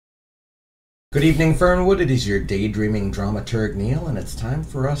Good evening, Fernwood. It is your daydreaming dramaturg, Neil, and it's time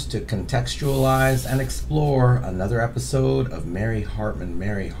for us to contextualize and explore another episode of Mary Hartman,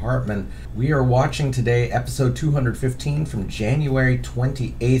 Mary Hartman. We are watching today episode 215 from January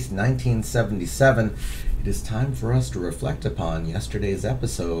 28th, 1977. It is time for us to reflect upon yesterday's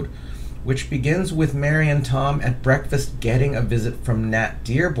episode, which begins with Mary and Tom at breakfast getting a visit from Nat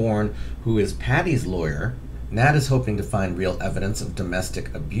Dearborn, who is Patty's lawyer. Nat is hoping to find real evidence of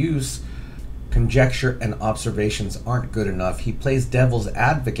domestic abuse. Conjecture and observations aren't good enough. He plays devil's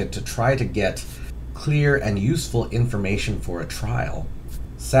advocate to try to get clear and useful information for a trial.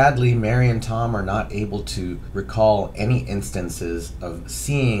 Sadly, Mary and Tom are not able to recall any instances of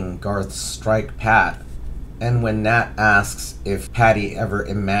seeing Garth strike Pat. And when Nat asks if Patty ever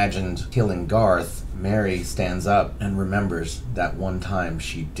imagined killing Garth, Mary stands up and remembers that one time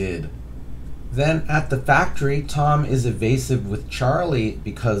she did. Then at the factory, Tom is evasive with Charlie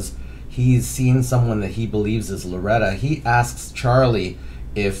because he's seen someone that he believes is Loretta. He asks Charlie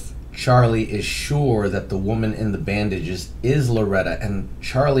if Charlie is sure that the woman in the bandages is Loretta, and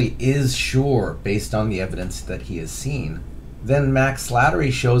Charlie is sure based on the evidence that he has seen. Then Max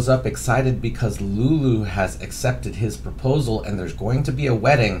Slattery shows up excited because Lulu has accepted his proposal and there's going to be a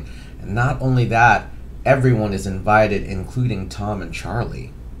wedding. And not only that, everyone is invited, including Tom and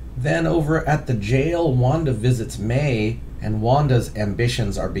Charlie. Then over at the jail, Wanda visits May, and Wanda's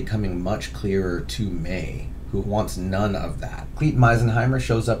ambitions are becoming much clearer to May, who wants none of that. Clete Meisenheimer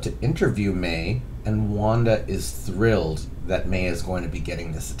shows up to interview May, and Wanda is thrilled that May is going to be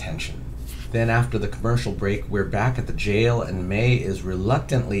getting this attention. Then after the commercial break, we're back at the jail, and May is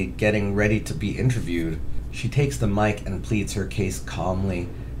reluctantly getting ready to be interviewed. She takes the mic and pleads her case calmly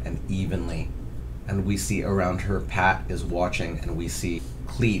and evenly. And we see around her Pat is watching, and we see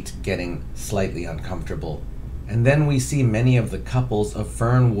Clete getting slightly uncomfortable. And then we see many of the couples of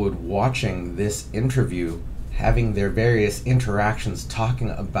Fernwood watching this interview, having their various interactions, talking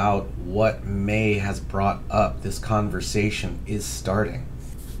about what May has brought up. This conversation is starting.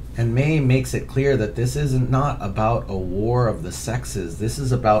 And May makes it clear that this isn't not about a war of the sexes. This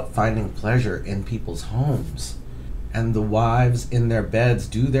is about finding pleasure in people's homes. And the wives in their beds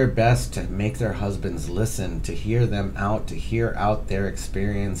do their best to make their husbands listen, to hear them out, to hear out their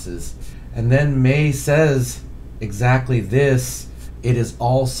experiences. And then May says exactly this. It is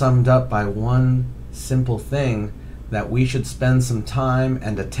all summed up by one simple thing, that we should spend some time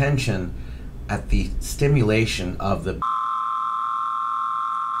and attention at the stimulation of the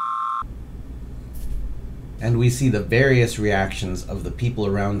and we see the various reactions of the people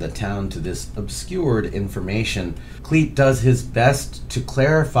around the town to this obscured information. Clete does his best to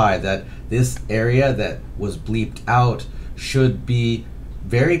clarify that this area that was bleeped out should be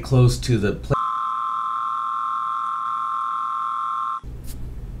very close to the place.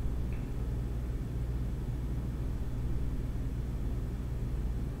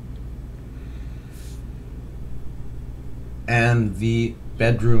 And the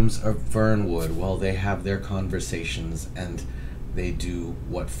bedrooms of Fernwood, while they have their conversations and they do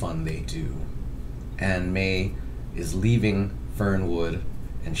what fun they do. And May is leaving Fernwood,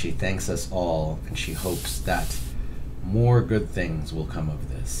 and she thanks us all, and she hopes that more good things will come of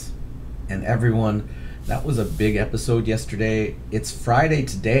this. And everyone, that was a big episode yesterday. It's Friday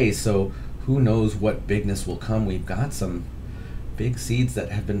today, so who knows what bigness will come. We've got some big seeds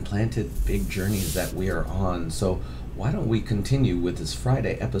that have been planted, big journeys that we are on. So why don't we continue with this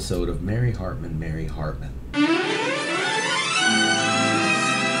Friday episode of Mary Hartman, Mary Hartman.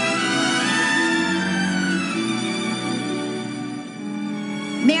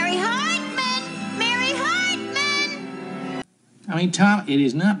 Mary Hartman! Mary Hartman! I mean, Tom, it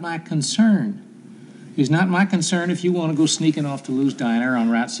is not my concern. It's not my concern if you want to go sneaking off to Lou's Diner on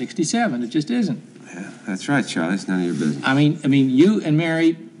Route 67. It just isn't. Yeah, that's right, Charlie. It's none of your business. I mean, you and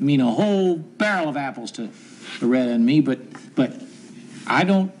Mary mean a whole barrel of apples to Loretta and me, but I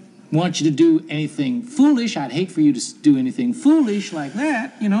don't want you to do anything foolish. I'd hate for you to do anything foolish like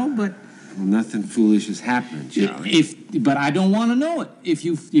that, you know, but... Well, nothing foolish is happening, Charlie. But I don't want to know it. If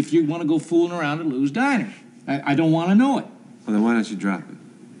you want to go fooling around at Lou's Diner, I don't want to know it. Well, then why don't you drop it?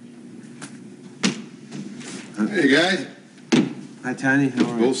 Huh? Hey, guys. Hi, Tiny.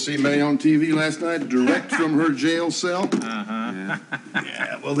 How are you? Both see May on TV last night, direct from her jail cell? Yeah.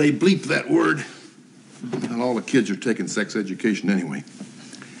 Yeah, well, they bleeped that word. And all the kids are taking sex education anyway.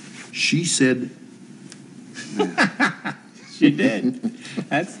 She said... She did.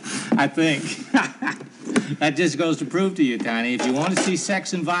 I think. That just goes to prove to you, Tiny, if you want to see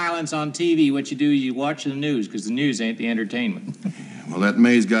sex and violence on TV, what you do is you watch the news, because the news ain't the entertainment. Well, that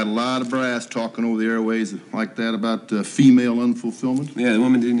May's got a lot of brass talking over the airways like that about female unfulfillment. Yeah, the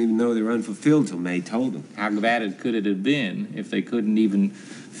woman didn't even know they were unfulfilled till May told them. How bad could it have been if they couldn't even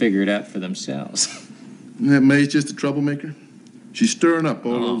figure it out for themselves? Isn't that May's just a troublemaker? She's stirring up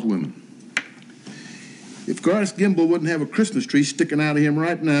all those women. If Garth Gimble wouldn't have a Christmas tree sticking out of him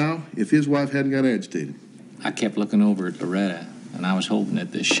right now if his wife hadn't got agitated. I kept looking over at Loretta, and I was hoping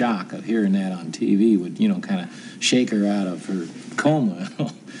that the shock of hearing that on TV would, kind of shake her out of her coma.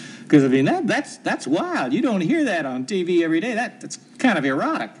 Because, I mean, that's wild. You don't hear that on TV every day. That's kind of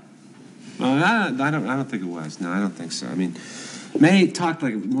erotic. Well, I don't think it was. No, I don't think so. I mean, May talked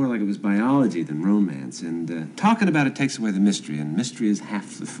more like it was biology than romance, and talking about it takes away the mystery, and mystery is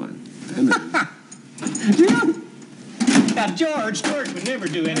half the fun. Now, George would never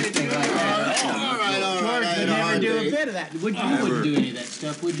do anything like that. All right. George would never do a bit of that. You wouldn't do any of that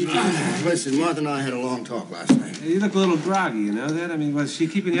stuff, would you, George? Listen, Martha and I had a long talk last night. You look a little groggy, you know that? I mean, was she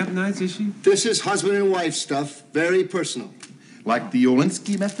keeping you up nights, is she? This is husband and wife stuff, very personal. Like the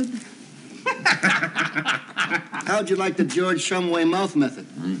Olinsky method? How'd you like the George Shumway mouth method?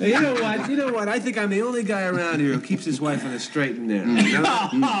 Hey, you know what? I think I'm the only guy around here who keeps his wife on the straight and narrow. You know?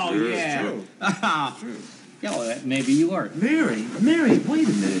 Oh, yeah. True. True. Yeah, maybe you are. Mary, wait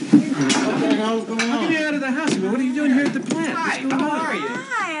a minute. What the hell's going How come you're out of the house? I mean, what are you doing here at the plant? Hi, how are you?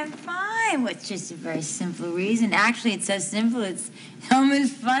 Hi, I'm fine. Well, it's just a very simple reason. Actually, it's so simple, it's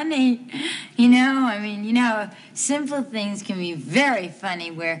almost funny. Simple things can be very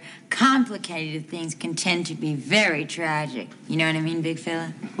funny, where complicated things can tend to be very tragic. You know what I mean, big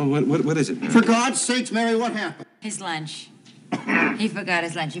fella? Well, what is it? For God's sakes, Mary, what happened? His lunch. He forgot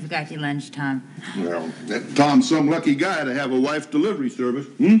his lunch. You forgot your lunch, Tom. Well, that Tom's some lucky guy to have a wife delivery service.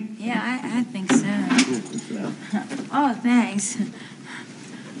 Yeah, I think so. Oh, thanks.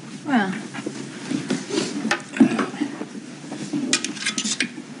 Well,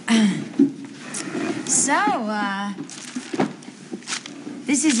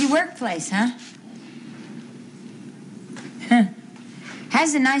 this is your workplace, huh?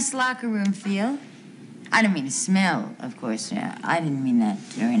 Has a nice locker room feel. I don't mean the smell, of course. I didn't mean that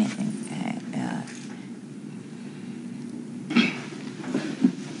or anything.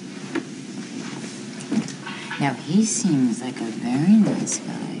 Now, he seems like a very nice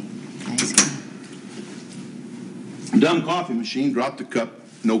guy. Nice guy. Dumb coffee machine, dropped the cup,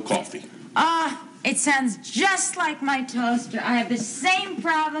 no coffee. It sounds just like my toaster. I have the same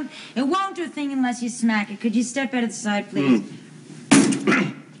problem. It won't do a thing unless you smack it. Could you step out of the side, please?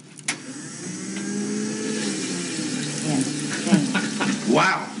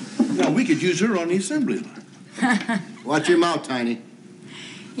 Wow. Now, we could use her on the assembly line. Watch your mouth, Tiny.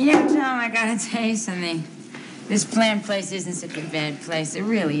 Tom, I gotta tell you something. This plant place isn't such a bad place. It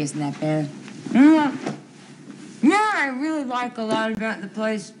really isn't that bad. I really like a lot about the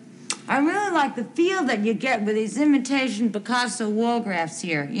place. I really like the feel that you get with these imitation Picasso wall grafts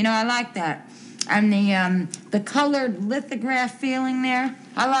here. I like that. And the colored lithograph feeling there.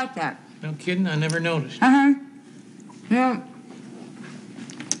 I like that. No kidding, I never noticed.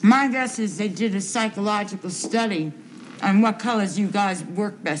 My guess is they did a psychological study on what colors you guys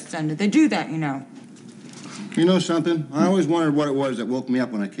work best under. They do that, You know something? I always wondered what it was that woke me up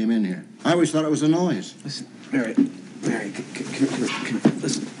when I came in here. I always thought it was a noise. Listen, Mary,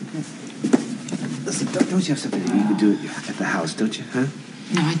 listen. Listen, don't you have something that you can do at the house, don't you, huh?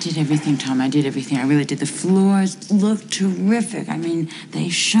 No, I did everything, Tom. I did everything. I really did. The floors look terrific. I mean, they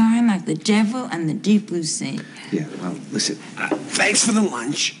shine like the devil and the deep blue sea. Yeah, well, listen, thanks for the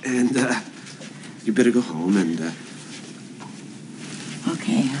lunch, and you better go home, and...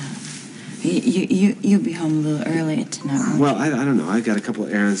 Okay, you'll be home a little earlier tonight. Well, I don't know. I got a couple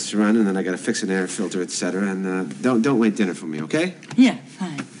of errands to run, and then I got to fix an air filter, etc. And don't wait dinner for me, okay? Yeah,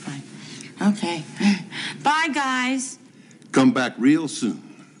 fine. Okay. Bye, guys. Come back real soon.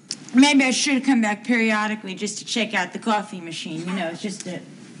 Maybe I should come back periodically just to check out the coffee machine. It's just a...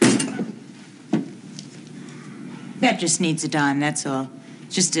 That just needs a dime, that's all.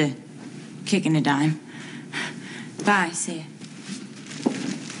 Just a kick and a dime. Bye, see ya.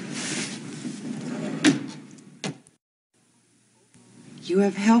 You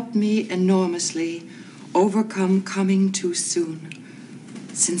have helped me enormously overcome coming too soon.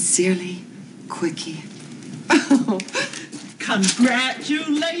 Sincerely, Quickie. Oh,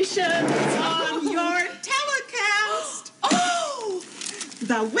 congratulations on your telecast. Oh,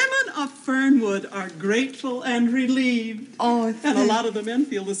 the women of Fernwood are grateful and relieved. Oh, and a lot of the men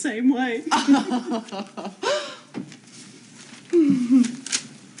feel the same way.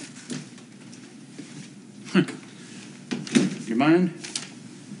 You mind?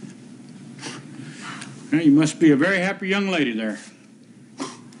 Well, you must be a very happy young lady there.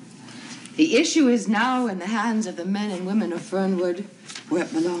 The issue is now in the hands of the men and women of Fernwood, where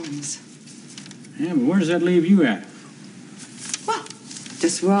it belongs. Yeah, but where does that leave you at? Well,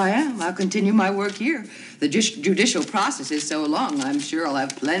 just where I am. I'll continue my work here. The judicial process is so long, I'm sure I'll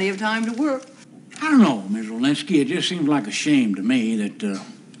have plenty of time to work. I don't know, Ms. Walensky. It just seems like a shame to me that a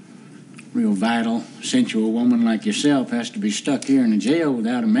real vital, sensual woman like yourself has to be stuck here in the jail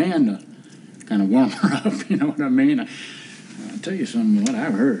without a man to kind of warm her up, you know what I mean? I'll tell you something, what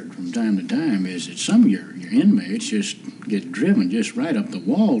I've heard from time to time is that some of your inmates just get driven just right up the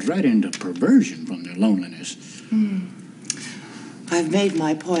walls, right into perversion from their loneliness. I've made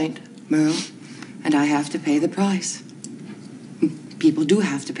my point, Merle, and I have to pay the price. People do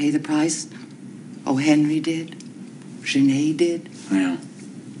have to pay the price. Oh, Henry did. Janae did. Yeah.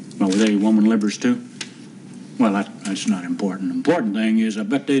 Well, were they woman livers, too? Well, that's not important. The important thing is I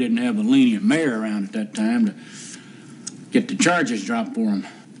bet they didn't have a lenient mayor around at that time to get the charges dropped for them.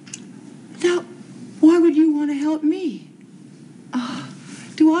 Now, why would you want to help me?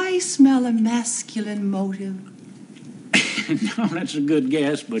 Do I smell a masculine motive? No, that's a good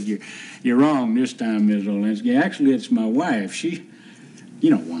guess, but you're wrong this time, Ms. Walensky. Actually, it's my wife. You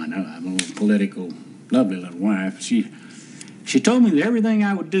know why not? I'm a little political, lovely little wife. She told me that everything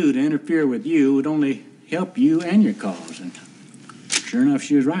I would do to interfere with you would only help you and your cause. And sure enough,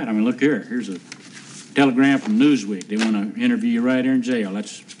 she was right. I mean, look here. Here's a telegram from Newsweek. They want to interview you right here in jail.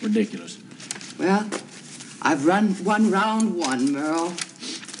 That's ridiculous. Well, I've run round one, Merle.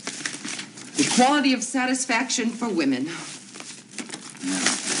 Equality of satisfaction for women. I'm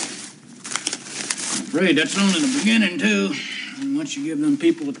afraid that's only the beginning, too. And once you give them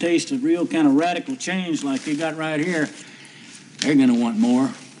people a taste of real kind of radical change like you got right here, they're going to want more.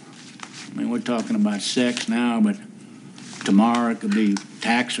 I mean, we're talking about sex now, but tomorrow it could be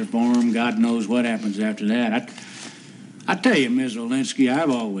tax reform. God knows what happens after that. I tell you, Ms. Walensky,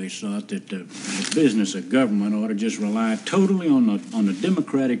 I've always thought that the business of government ought to just rely totally on the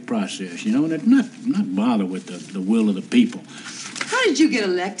democratic process, you know, and not bother with the will of the people. How did you get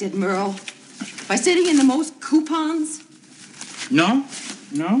elected, Merle? By sitting in the most coupons? No,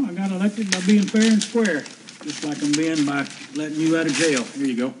 I got elected by being fair and square, just like I'm being by letting you out of jail. Here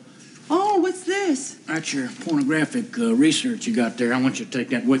you go. Oh, what's this? That's your pornographic research you got there. I want you to take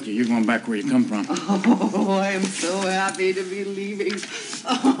that with you. You're going back where you come from. Oh, I am so happy to be leaving.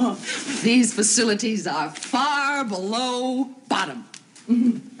 Oh, these facilities are far below bottom.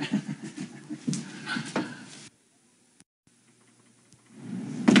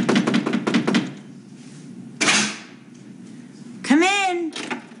 Come in.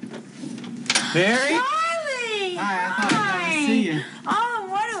 Mary? Charlie! Hi, I thought I'd come to see you. Oh,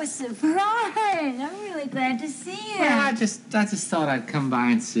 what a surprise. I'm really glad to see you. Well, I just thought I'd come by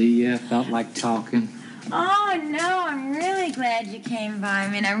and see you. I felt like talking. Oh, no, I'm really glad you came by. I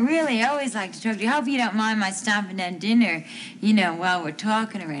mean, I really always like to talk to you. I hope you don't mind my stopping down dinner, you know, while we're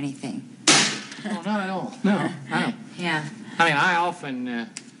talking or anything. Oh, not at all. No, I don't. Yeah. I mean,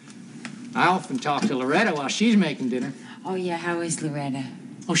 I often talk to Loretta while she's making dinner. Oh, yeah, how is Loretta?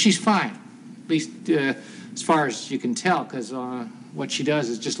 Oh, she's fine. At least as far as you can tell, because what she does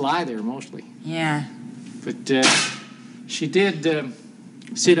is just lie there mostly. Yeah. But she did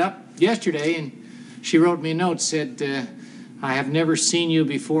sit up yesterday, and she wrote me a note, said, I have never seen you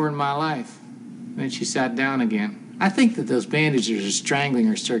before in my life. Then she sat down again. I think that those bandages are strangling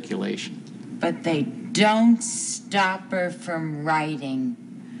her circulation. But they don't stop her from writing.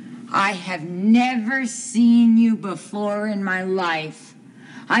 I have never seen you before in my life.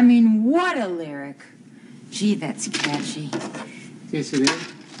 I mean, what a lyric. Gee, that's catchy. Yes, it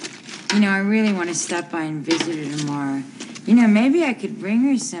is. You know, I really want to stop by and visit her tomorrow. You know, maybe I could bring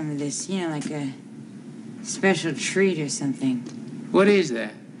her some of this, you know, like a special treat or something. What is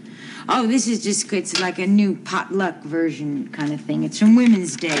that? Oh, this is just, it's like a new potluck version kind of thing. It's from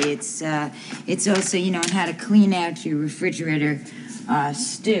Women's Day. It's also, you know, on how to clean out your refrigerator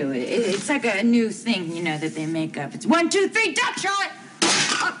stew. It's like a new thing, you know, that they make up. It's 1, 2, 3, duck shot!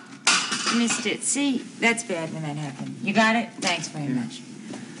 Oh, missed it. See, that's bad when that happened. You got it? Thanks very much.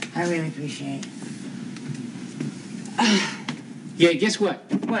 I really appreciate it. Yeah, guess what?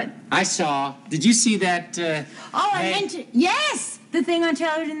 What? I saw. Did you see that? I meant to. Yes! The thing on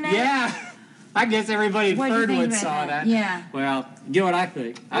television there? Yeah. I guess everybody in What'd you think Fernwood about saw that? that. Yeah. Well, you know what I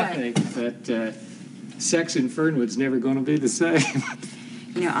think? I What? think that sex in Fernwood's never going to be the same.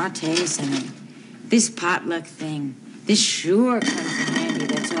 You know, I'll tell you something. This potluck thing, this sure comes in handy,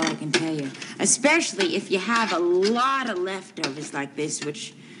 that's all I can tell you. Especially if you have a lot of leftovers like this,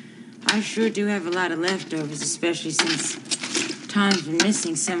 which I sure do have a lot of leftovers, especially since Tom's been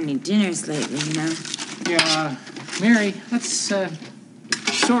missing so many dinners lately, you know? Yeah, Mary, let's sort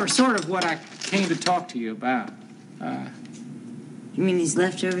Sort of what I came to talk to you about. You mean these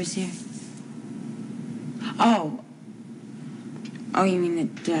leftovers here? Oh. Oh, you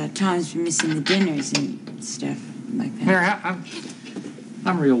mean that Tom's been missing the dinners and stuff like that? Mary,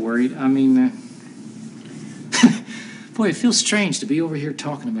 I'm real worried. I mean, boy, it feels strange to be over here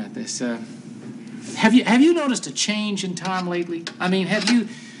talking about this. Have you noticed a change in Tom lately? I mean,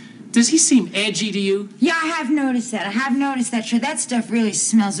 does he seem edgy to you? Yeah, I have noticed that. I have noticed that. Sure, that stuff really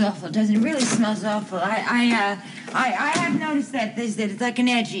smells awful, doesn't it? It really smells awful. I have noticed that it's like an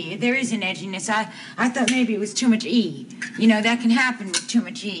edgy. There is an edginess. I thought maybe it was too much E. You know, that can happen with too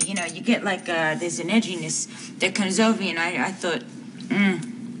much E. You know, you get like, there's an edginess that comes over you, and I thought,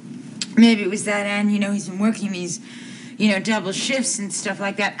 maybe it was that, and, you know, he's been working these, you know, double shifts and stuff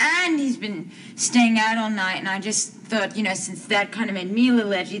like that, and he's been staying out all night, and I just thought, you know, since that kind of made me a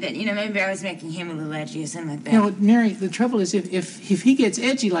little edgy, that, you know, maybe I was making him a little edgy or something like that. You know, Mary, the trouble is if he gets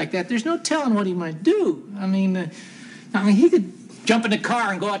edgy like that, there's no telling what he might do. I mean, he could jump in the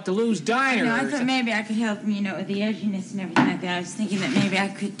car and go out to Lou's Diner. No, I thought maybe I could help him, you know, with the edginess and everything like that. I was thinking that maybe I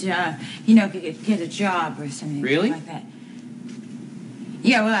could, you know, get a job or something really? Like that.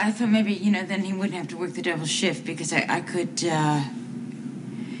 Yeah, well, I thought maybe, you know, then he wouldn't have to work the double shift because I could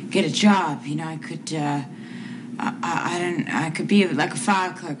get a job. You know, I could, I could be like a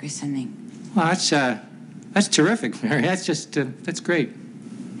file clerk or something. Well, that's terrific, Mary. That's just, that's great.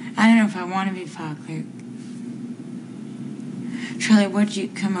 I don't know if I want to be a file clerk. Charlie, what'd you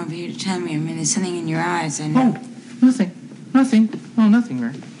come over here to tell me? I mean, there's something in your eyes. I know. Oh, nothing. Oh, nothing,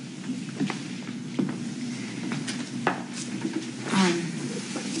 Mary.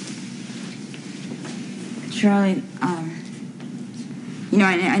 Charlie, you know,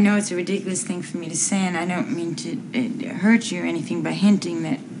 I know it's a ridiculous thing for me to say, and I don't mean to hurt you or anything by hinting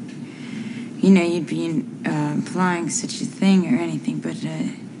that, you know, you'd be implying such a thing or anything, but,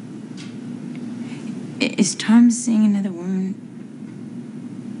 is Tom seeing another woman?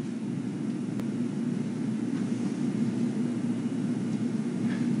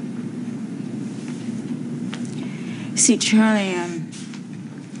 See, Charlie,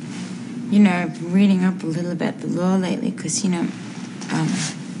 you know, I've been reading up a little about the law lately because, you know,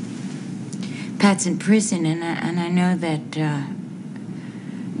 Pat's in prison, and I know that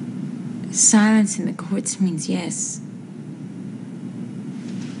silence in the courts means yes.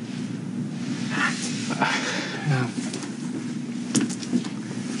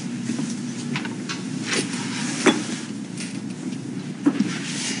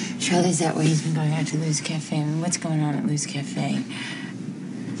 Charlie's that way. He's been going out to Lou's Cafe. I mean, what's going on at Lou's Cafe?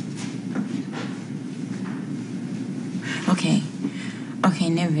 Okay,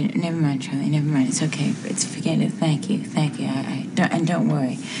 never mind, Charlie. Never mind. It's okay. Forget it. Thank you. Don't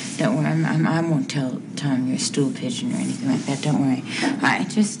worry. I won't tell Tom you're a stool pigeon or anything like that. Don't worry. I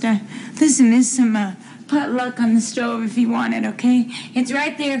just listen. There's some potluck on the stove if you want it. Okay, it's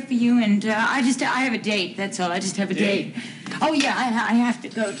right there for you. And I have a date. That's all. I just have a date. Oh yeah, I have to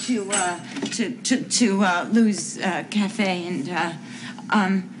go to Lou's Cafe, and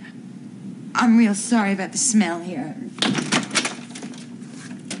I'm real sorry about the smell here.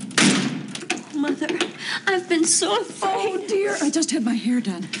 Mother, I've been so afraid. Oh, dear. I just had my hair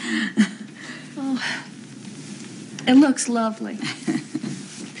done. Oh, it looks lovely.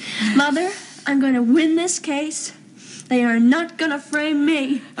 Mother, I'm going to win this case. They are not going to frame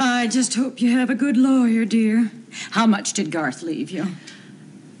me. I just hope you have a good lawyer, dear. How much did Garth leave you?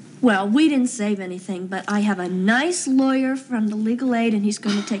 Well, we didn't save anything, but I have a nice lawyer from the legal aid, and he's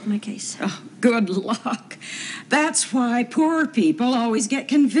going to take my case. Oh, good luck. That's why poor people always get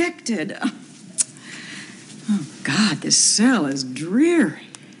convicted. Oh, God, this cell is dreary.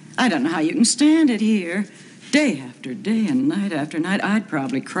 I don't know how you can stand it here. Day after day and night after night, I'd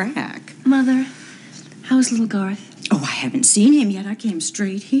probably crack. Mother, how's little Garth? Oh, I haven't seen him yet. I came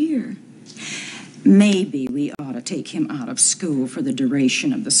straight here. Maybe we ought to take him out of school for the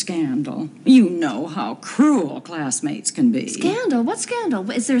duration of the scandal. You know how cruel classmates can be. Scandal? What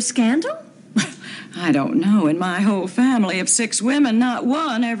scandal? Is there a scandal? I don't know. In my whole family of 6 women, not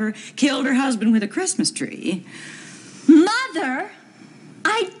one ever killed her husband with a Christmas tree. Mother,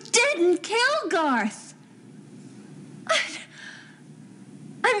 I didn't kill Garth.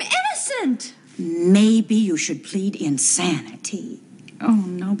 I'm innocent. Maybe you should plead insanity. Oh,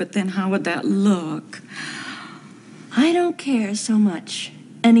 no, but then how would that look? I don't care so much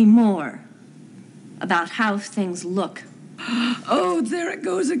anymore about how things look. Oh, there it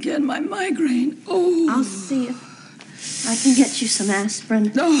goes again, my migraine. Oh. I'll see if I can get you some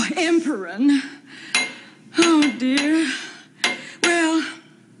aspirin. Oh, Emperin. Oh, dear. Well,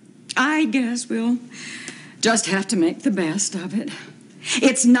 I guess we'll just have to make the best of it.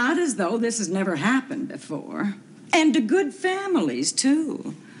 It's not as though this has never happened before. And to good families,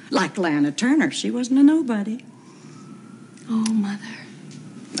 too. Like Lana Turner, she wasn't a nobody. Oh, Mother.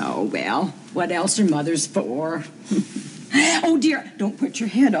 Oh, well, what else are mothers for? Oh, dear, don't put your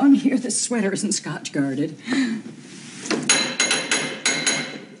head on here. This sweater isn't Scotch-guarded.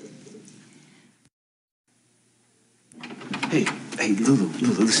 Hey, Lulu,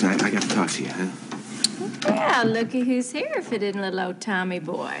 listen, I got to talk to you, huh? Yeah, looky who's here if it isn't little old Tommy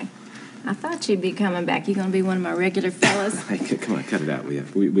boy. I thought you'd be coming back. You gonna be one of my regular fellas? Hey, come on, cut it out, will you?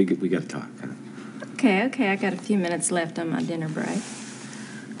 We got to talk, huh? Okay, I got a few minutes left on my dinner break.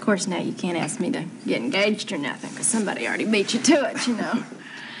 Of course, now you can't ask me to get engaged or nothing, because somebody already beat you to it, you know.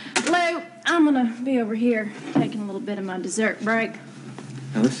 Lou, I'm gonna be over here taking a little bit of my dessert break.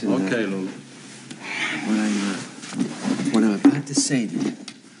 Now listen. Okay, Lulu. What I'm about to say to you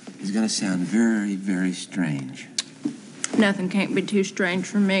is going to sound very, very strange. Nothing can't be too strange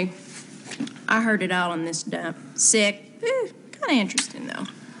for me. I heard it all in this dump. Sick. Kind of interesting, though.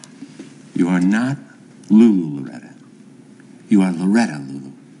 You are not Lulu, Loretta. You are Loretta,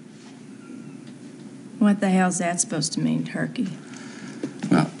 Lulu. What the hell's that supposed to mean, Turkey?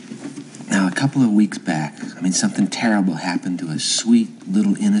 Well, now, a couple of weeks back, something terrible happened to a sweet,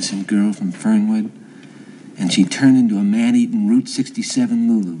 little, innocent girl from Fernwood, and she turned into a man-eating Route 67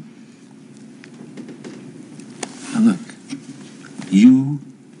 Lulu. Now, look, you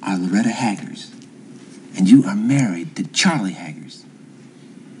are Loretta Haggers, and you are married to Charlie Haggers.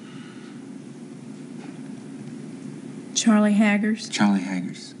 Charlie Haggers? Charlie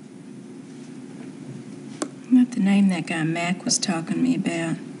Haggers. Not the name that guy Mac was talking to me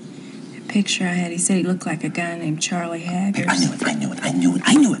about. The picture I had, he said he looked like a guy named Charlie Haggers. I knew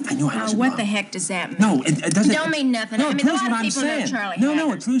it. Oh, what the heck does that mean? No, it doesn't. It don't mean nothing. No, I it mean, a proves lot what of I'm people know saying. Charlie No,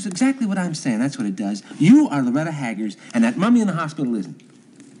 Haggers. it proves exactly what I'm saying. That's what it does. You are Loretta Haggers, and that mummy in the hospital isn't.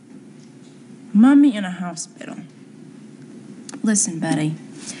 Mummy in a hospital. Listen, buddy.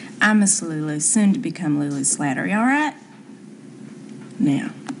 I'm Miss Lulu, soon to become Lulu Slattery, all right?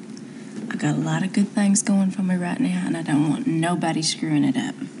 Now, I got a lot of good things going for me right now, and I don't want nobody screwing it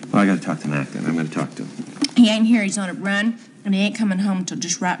up. Well, I got to talk to Mac then. I'm going to talk to him. He ain't here. He's on a run, and he ain't coming home until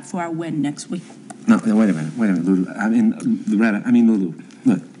just right before our wedding next week. No, wait a minute, Lulu. Lulu.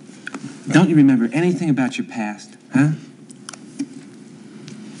 Look, don't you remember anything about your past, huh?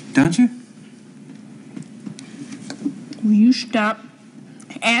 Don't you? Will you stop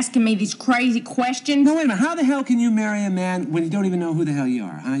asking me these crazy questions? No, wait a minute. How the hell can you marry a man when you don't even know who the hell you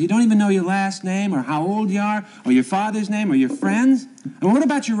are, huh? You don't even know your last name or how old you are or your father's name or your friends? And what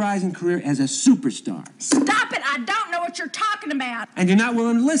about your rising career as a superstar? Stop it! I don't know what you're talking about. And you're not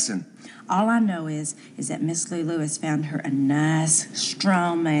willing to listen. All I know is that Miss Lulu has found her a nice,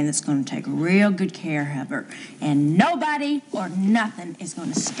 strong man that's going to take real good care of her. And nobody or nothing is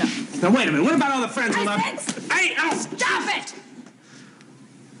going to stop it. Now, wait a minute. What about all the friends who love... Hey, stop it!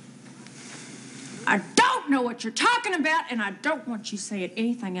 I don't know what you're talking about, and I don't want you saying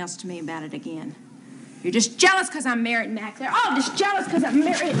anything else to me about it again. You're just jealous because I'm married, Mac. They're all just jealous because I'm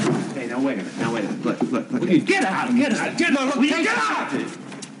married. Hey, now, wait a minute. Look. Get out. Get out. Will you get out?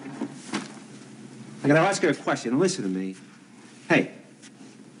 I got to ask you a question. Listen to me. Hey.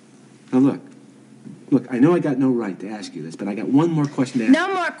 Now, look, I know I got no right to ask you this, but I got one more question to ask.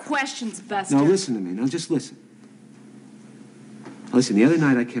 No more questions, Buster. Now, listen to me. Now, just listen. Listen, the other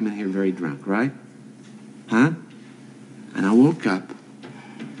night I came in here very drunk, right? Huh? And I woke up,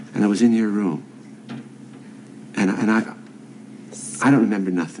 and I was in your room. And I don't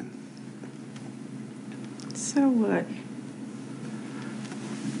remember nothing. So what?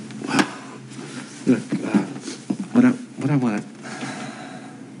 Well, look, what I want to...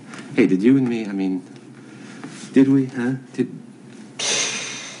 Hey, did you and me, did we, huh?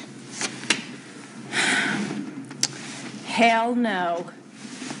 Hell no.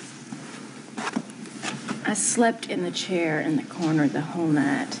 I slept in the chair in the corner the whole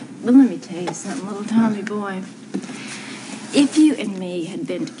night. But let me tell you something, little Tommy boy. If you and me had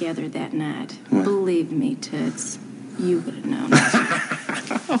been together that night, believe me, Toots, you would have known.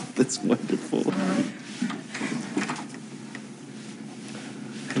 Oh, that's wonderful.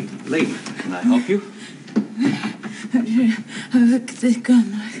 Hey, lady, can I help you? The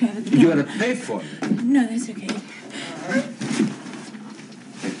gun. You gotta pay for it. No, that's okay.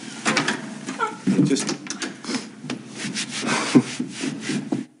 Just...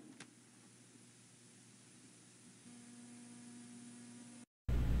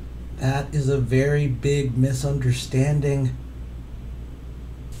 That is a very big misunderstanding.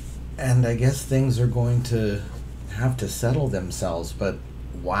 And I guess things are going to have to settle themselves, but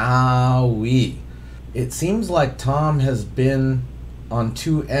wowee. It seems like Tom has been on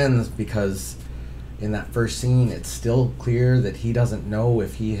two ends, because in that first scene it's still clear that he doesn't know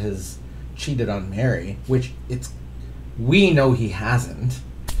if he has cheated on Mary, which we know he hasn't,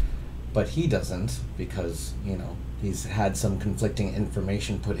 but he doesn't, because, you know, he's had some conflicting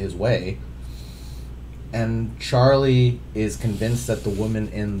information put his way. And Charlie is convinced that the woman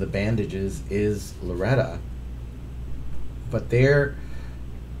in the bandages is Loretta. But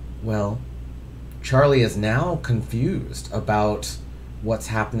Charlie is now confused about what's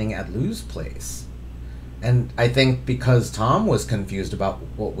happening at Lou's place. And I think because Tom was confused about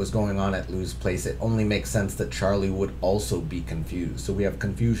what was going on at Lou's place, it only makes sense that Charlie would also be confused. So we have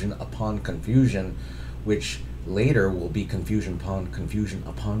confusion upon confusion, which later will be confusion upon confusion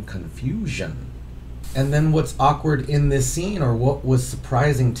upon confusion. And then what's awkward in this scene, or what was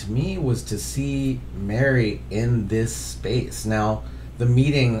surprising to me, was to see Mary in this space. Now, the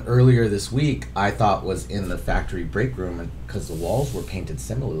meeting earlier this week I thought was in the factory break room, because the walls were painted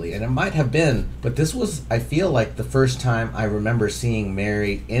similarly, and it might have been, but this was, I feel like, the first time I remember seeing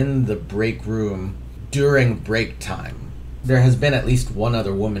Mary in the break room during break time. There has been at least one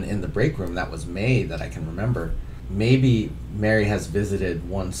other woman in the break room, that was May, that I can remember. Maybe Mary has visited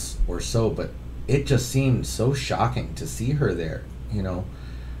once or so, but it just seemed so shocking to see her there. You know,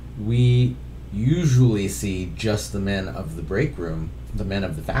 we usually see just the men of the break room, the men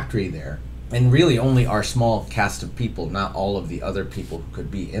of the factory there, and really only our small cast of people, not all of the other people who could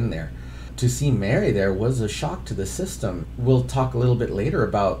be in there. To see Mary there was a shock to the system. We'll talk a little bit later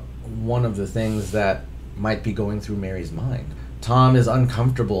about one of the things that might be going through Mary's mind. Tom is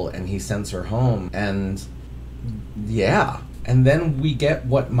uncomfortable and he sends her home, and yeah. And then we get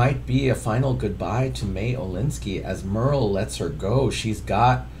what might be a final goodbye to May Olinsky as Merle lets her go. She's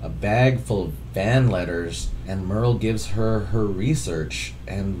got a bag full of fan letters, and Merle gives her her research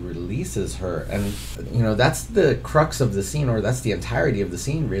and releases her. And, you know, that's the crux of the scene, or that's the entirety of the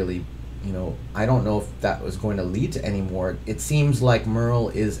scene, really. You know, I don't know if that was going to lead to any more. It seems like Merle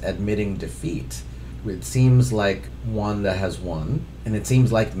is admitting defeat. It seems like Wanda has won, and it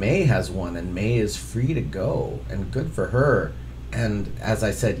seems like May has won, and May is free to go, and good for her. And as I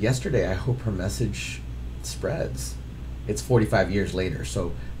said yesterday, I hope her message spreads. It's 45 years later,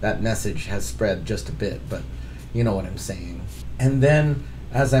 so that message has spread just a bit, but you know what I'm saying. And then,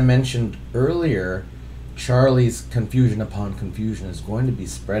 as I mentioned earlier, Charlie's confusion upon confusion is going to be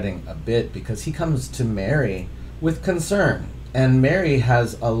spreading a bit, because he comes to Mary with concern. And Mary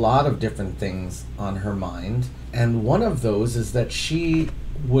has a lot of different things on her mind, and one of those is that she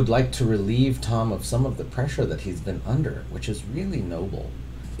would like to relieve Tom of some of the pressure that he's been under, which is really noble.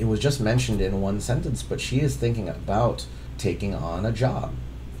 It was just mentioned in one sentence, but she is thinking about taking on a job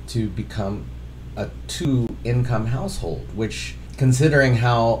to become a two-income household, which, considering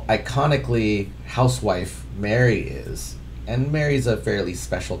how iconically housewife Mary is, and Mary's a fairly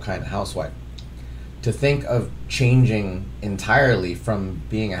special kind of housewife, to think of changing entirely from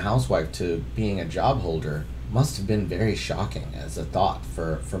being a housewife to being a job holder must have been very shocking as a thought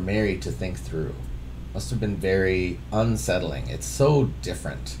for Mary to think through. Must have been very unsettling. It's so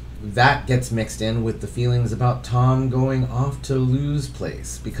different. That gets mixed in with the feelings about Tom going off to Lou's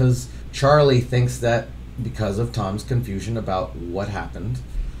place, because Charlie thinks that because of Tom's confusion about what happened,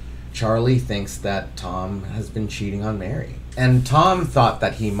 Charlie thinks that Tom has been cheating on Mary. And Tom thought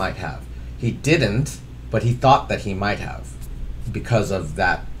that he might have. He didn't, but he thought that he might have, because of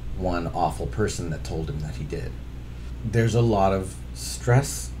that one awful person that told him that he did. There's a lot of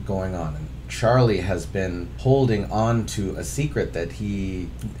stress going on, and Charlie has been holding on to a secret that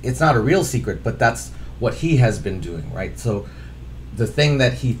it's not a real secret, but that's what he has been doing, right? So the thing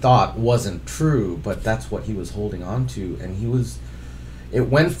that he thought wasn't true, but that's what he was holding on to, and it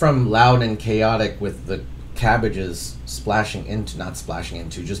went from loud and chaotic with the cabbages just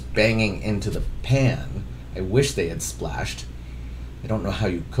banging into the pan. I wish they had splashed. I don't know how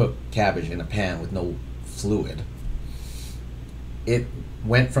you cook cabbage in a pan with no fluid. It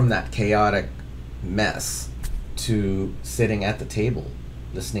went from that chaotic mess to sitting at the table,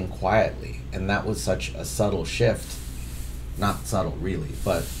 listening quietly, and that was such a subtle shift. Not subtle, really,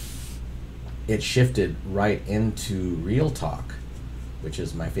 but it shifted right into real talk, which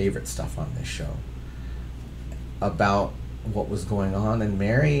is my favorite stuff on this show, about what was going on. And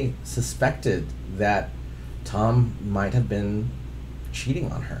Mary suspected that Tom might have been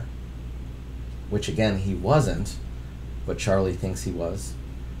cheating on her, which again, he wasn't, but Charlie thinks he was,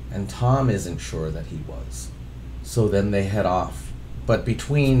 and Tom isn't sure that he was. So then they head off. But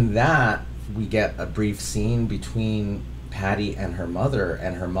between that, we get a brief scene between Patty and her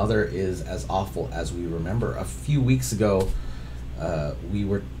mother is as awful as we remember. A few weeks ago, we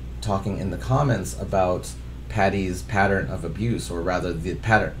were talking in the comments about Patty's pattern of abuse, or rather the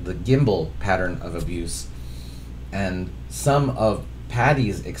Gimbel pattern of abuse. And some of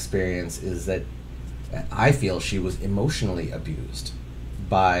Patty's experience is that I feel she was emotionally abused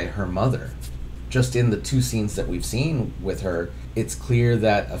by her mother. Just in the 2 scenes that we've seen with her, it's clear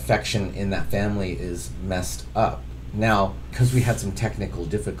that affection in that family is messed up. Now, because we had some technical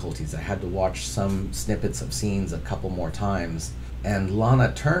difficulties, I had to watch some snippets of scenes a couple more times, and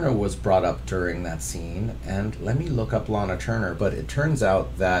Lana Turner was brought up during that scene, and let me look up Lana Turner, but it turns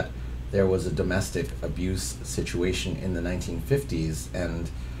out that there was a domestic abuse situation in the 1950s, and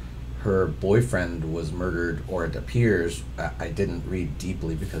her boyfriend was murdered, or it appears, I didn't read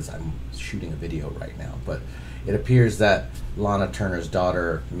deeply because I'm shooting a video right now, but it appears that Lana Turner's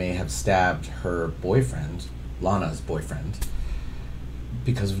daughter may have stabbed her boyfriend, Lana's boyfriend,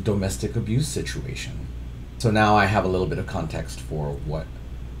 because of a domestic abuse situation. So now I have a little bit of context for what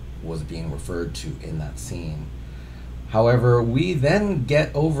was being referred to in that scene. However, we then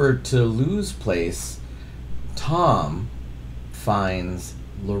get over to Lou's place. Tom finds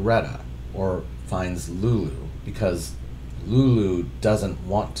Loretta, or finds Lulu, because Lulu doesn't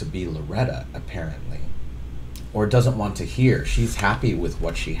want to be Loretta, apparently, or doesn't want to hear. She's happy with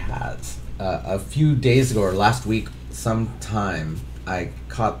what she has. A few days ago, or last week sometime, I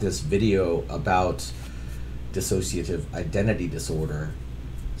caught this video about dissociative identity disorder.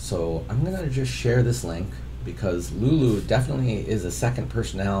 So I'm gonna just share this link, because Lulu definitely is a second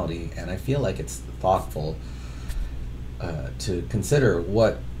personality, and I feel like it's thoughtful to consider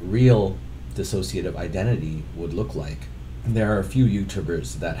what real dissociative identity would look like. There are a few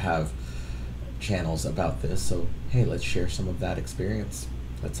YouTubers that have channels about this, so hey, let's share some of that experience.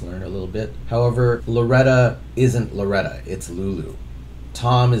 Let's learn a little bit. However, Loretta isn't Loretta, it's Lulu.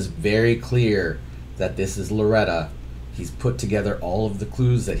 Tom is very clear that this is Loretta. He's put together all of the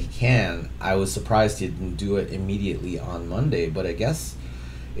clues that he can. I was surprised he didn't do it immediately on Monday, but I guess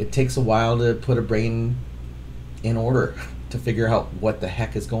it takes a while to put a brain in order to figure out what the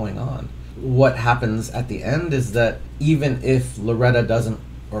heck is going on. What happens at the end is that even if Loretta doesn't,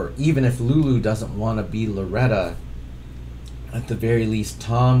 or even if Lulu doesn't want to be Loretta, at the very least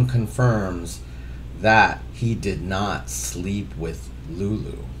Tom confirms that he did not sleep with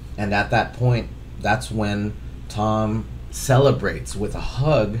Lulu. And at that point, that's when Tom celebrates with a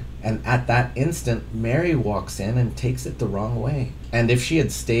hug, and at that instant Mary walks in and takes it the wrong way. And if she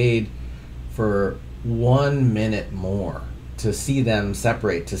had stayed for 1 minute more to see them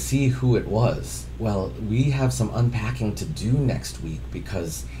separate, to see who it was, well, we have some unpacking to do next week,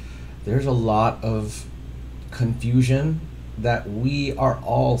 because there's a lot of confusion that we are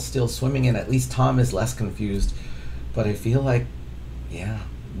all still swimming in. At least Tom is less confused, but I feel like, yeah,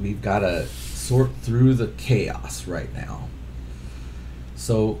 we've got to sort through the chaos right now.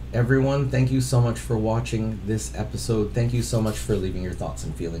 So everyone, thank you so much for watching this episode. Thank you so much for leaving your thoughts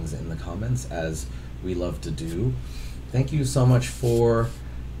and feelings in the comments, as we love to do. Thank you so much for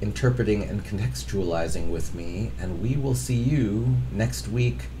interpreting and contextualizing with me, and we will see you next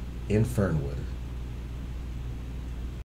week in Fernwood.